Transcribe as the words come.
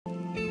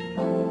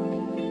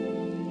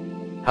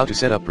How to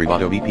set up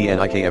PrivadoVPN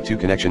IKev2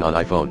 connection on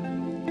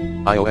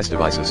iPhone. iOS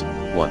devices.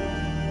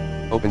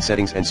 1. Open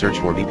settings and search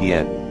for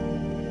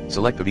VPN.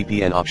 Select the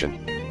VPN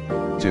option.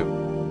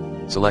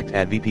 2. Select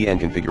Add VPN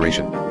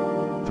configuration.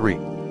 3.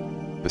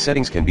 The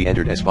settings can be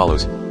entered as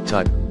follows.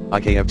 Type,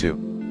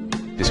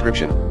 IKev2.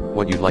 Description,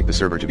 what you'd like the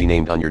server to be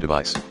named on your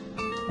device.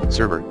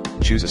 Server,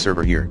 choose a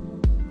server here.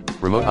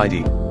 Remote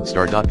ID,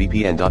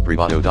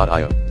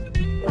 star.vpn.privado.io.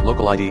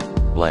 Local ID,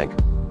 blank.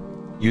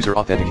 User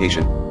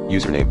authentication,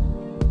 username.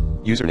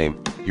 Username,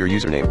 your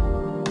username.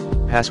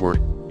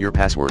 Password, your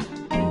password.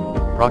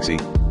 Proxy,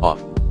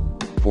 off.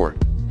 4.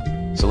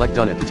 Select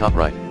Done at the top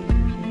right.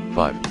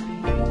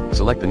 5.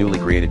 Select the newly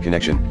created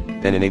connection,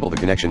 then enable the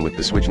connection with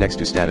the switch next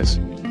to status.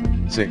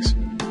 6.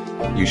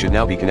 You should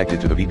now be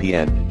connected to the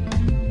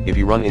VPN. If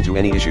you run into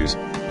any issues,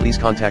 please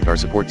contact our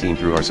support team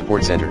through our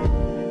support center.